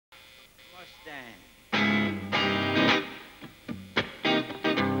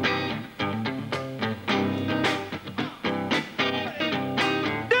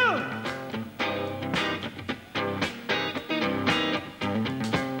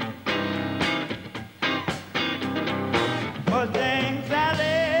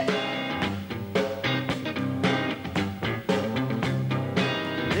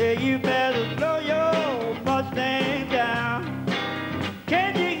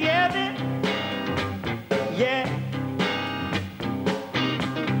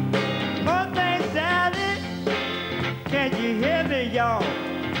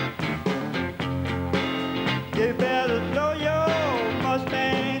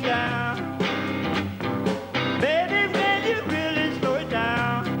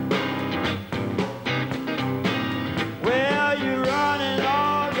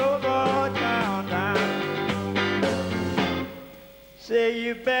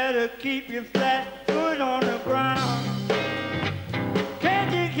better keep your flat foot on the ground. Can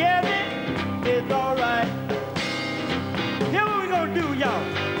you hear me? It's all right. Here's what we're gonna do, y'all.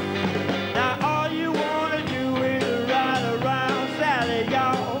 Now all you wanna do is ride around Sally,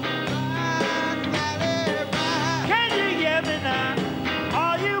 y'all. Can you hear me now?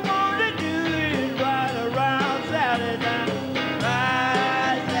 All you wanna do is ride around Sally now.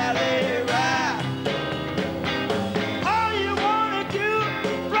 Ride, Sally, ride. All you wanna do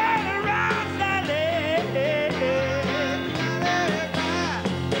is ride around Sally.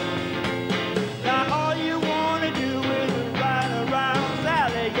 Now all you wanna do is ride around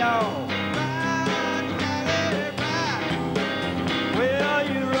Sally, y'all. Well,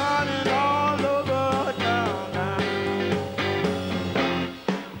 you're running all over town now.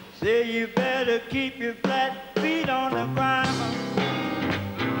 Say you better keep your flat feet on the ground.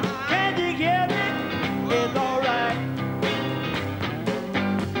 Can you hear me? It's all right.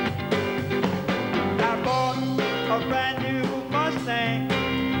 I bought a brand new Mustang,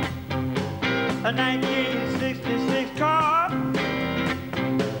 a 1966 car.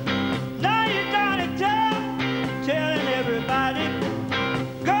 Now you're down in town, telling everybody,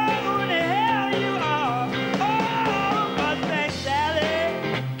 go who the hell you are. Oh, Mustang Sally,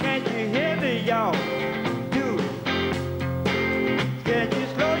 can't you hear me, y'all? Do it. Can you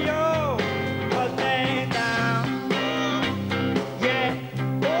slow your Mustang down? Yeah.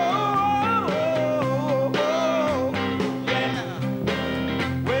 Oh, oh, oh, oh, yeah.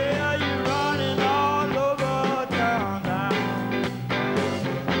 Well, you're running all over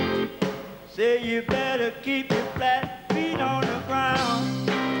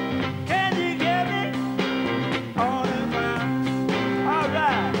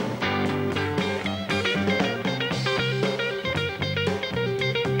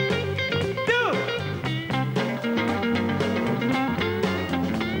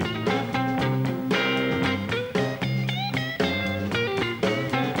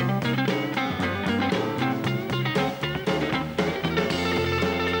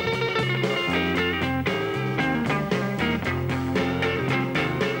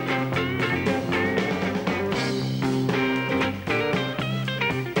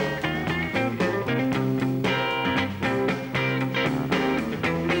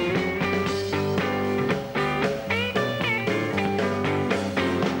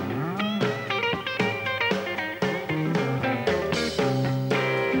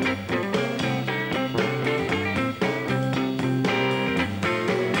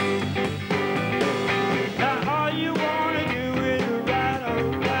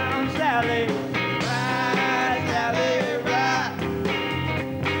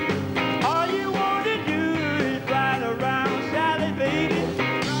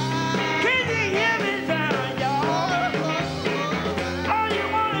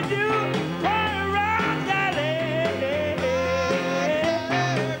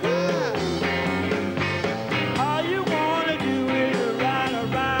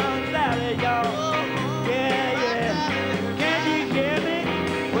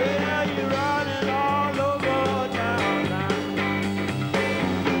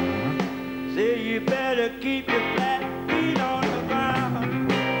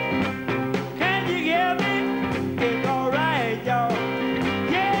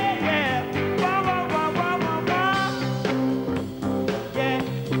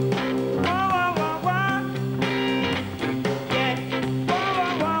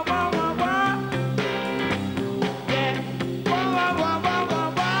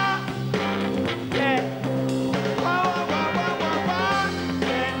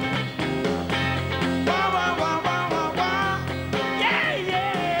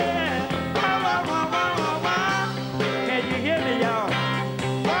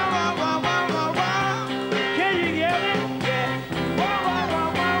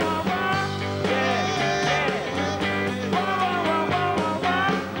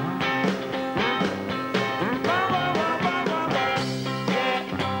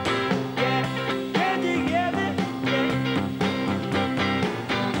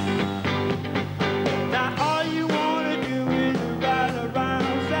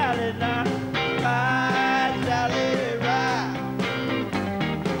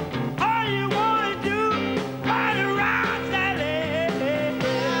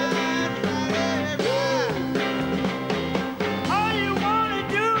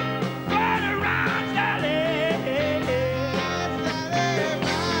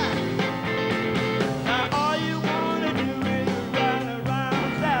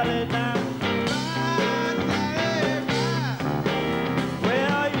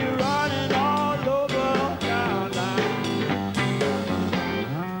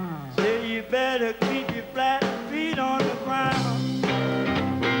better keep your flat feet on the ground.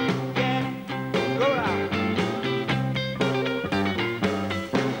 Yeah, go out.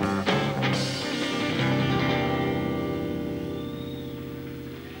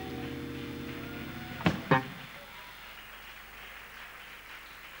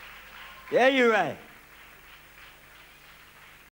 Yeah, you're right.